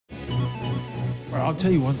Bro, I'll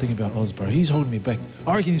tell you one thing about Oz, bro. He's holding me back.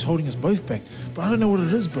 I reckon he's holding us both back. But I don't know what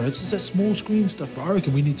it is, bro. It's just that small screen stuff, bro. I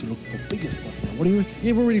reckon we need to look for bigger stuff now. What do you reckon?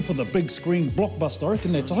 Yeah, we're ready for the big screen blockbuster. I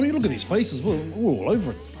reckon that's... I mean, look at these faces. We're all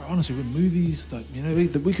over it. Bro, honestly, with movies, like, you know,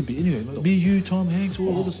 we could be anywhere. Like, me, you, Tom Hanks,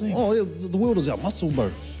 we're all the same. Oh, yeah, the world is our muscle,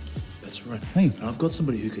 bro. That's right. Hey. And I've got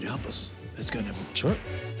somebody who could help us. Let's go and have a chat.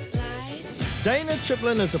 Dayna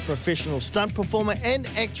Chiplin is a professional stunt performer and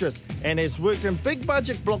actress and has worked in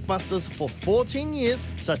big-budget blockbusters for 14 years,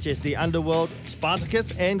 such as The Underworld,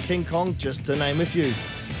 Spartacus and King Kong, just to name a few.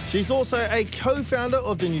 She's also a co-founder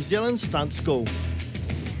of the New Zealand Stunt School.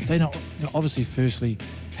 Dayna, obviously, firstly,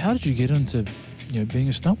 how did you get into, being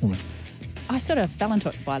a stunt woman? I sort of fell into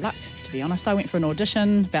it by luck, to be honest. I went for an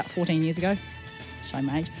audition about 14 years ago. Show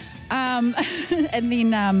my age. And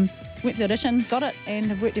then... went for the audition, got it, and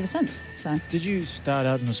have worked ever since. So. Did you start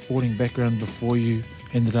out in a sporting background before you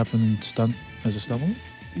ended up in stunt as a stunt woman?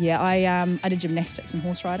 Yeah, I did gymnastics and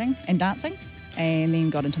horse riding and dancing, and then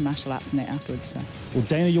got into martial arts and that afterwards. So. Well,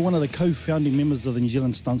 Dayna, you're one of the co-founding members of the New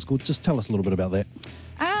Zealand Stunt School. Just tell us a little bit about that.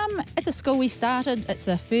 It's a school we started. It's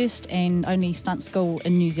the first and only stunt school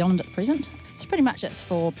in New Zealand at present. So pretty much it's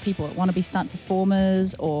for people that want to be stunt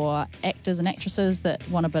performers or actors and actresses that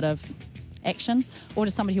want a bit of action, or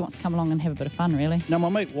just somebody who wants to come along and have a bit of fun, really. Now, my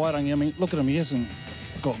mate Wairangi, I mean, look at him, he hasn't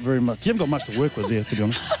got very much. You haven't got much to work with there, to be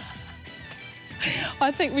honest.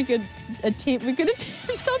 I think we could attempt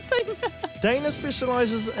something. Dayna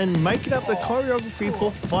specialises in making up the choreography for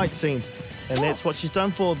fight scenes, and that's what she's done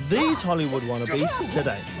for these Hollywood wannabes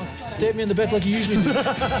today. Stab me in the back like you usually do.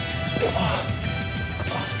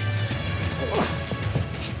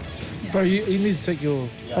 Bro, you need to take your...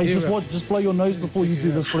 Hey, just blow your nose before you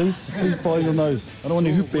do this, please. Please blow your nose. I don't want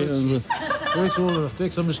to hoop it. Works all in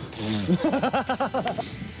effects. I'm just...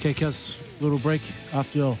 Okay, cuz, little break.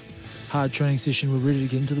 After our hard training session, we're ready to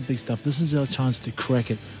get into the big stuff. This is our chance to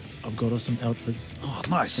crack it. I've got us some outfits. Oh,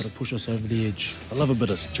 nice. Got to push us over the edge. I love a bit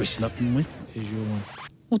of dressing up, mate. Here's your one.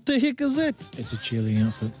 What the heck is that? It's a cheerleading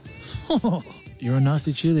outfit. You're a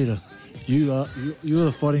nasty cheerleader. You're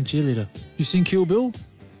the fighting cheerleader. You seen Kill Bill?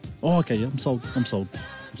 Oh, okay, yeah, I'm sold.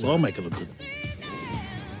 So I'll make it look good.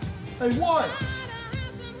 Hey, why?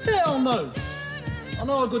 Hell no! I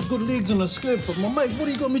know I got good legs and a skirt, but my mate, what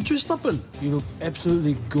do you got me dressed up in? You look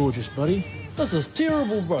absolutely gorgeous, buddy. This is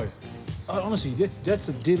terrible, bro. Honestly, that's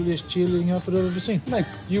the deadliest cheerleading outfit I've ever seen. Mate,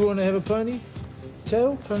 you want to have a ponytail?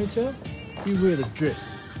 You wear the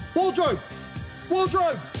dress. Wardrobe!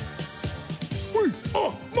 Wardrobe! Wait!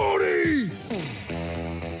 Oh, Marty!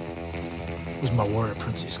 Where's my warrior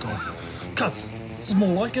princess gone? Cuz, this is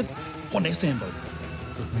more like it. On that Sambo.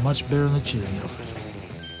 Look much better in the cheerleading outfit.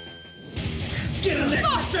 Get in there,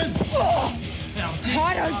 kitchen!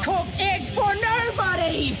 I don't cook eggs for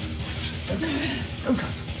nobody! Go,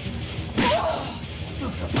 cuz.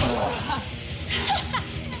 Let's go.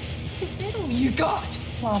 Is that all you got?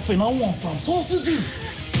 Laughing, I want some sausages.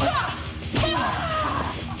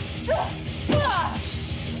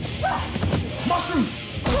 Mushroom!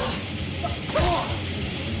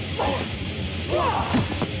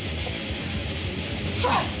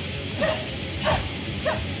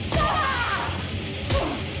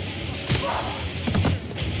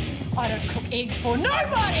 I don't cook eggs for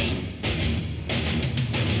nobody!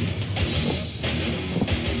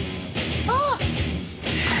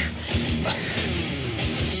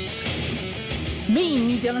 Mean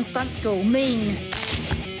New Zealand Stunt School, mean.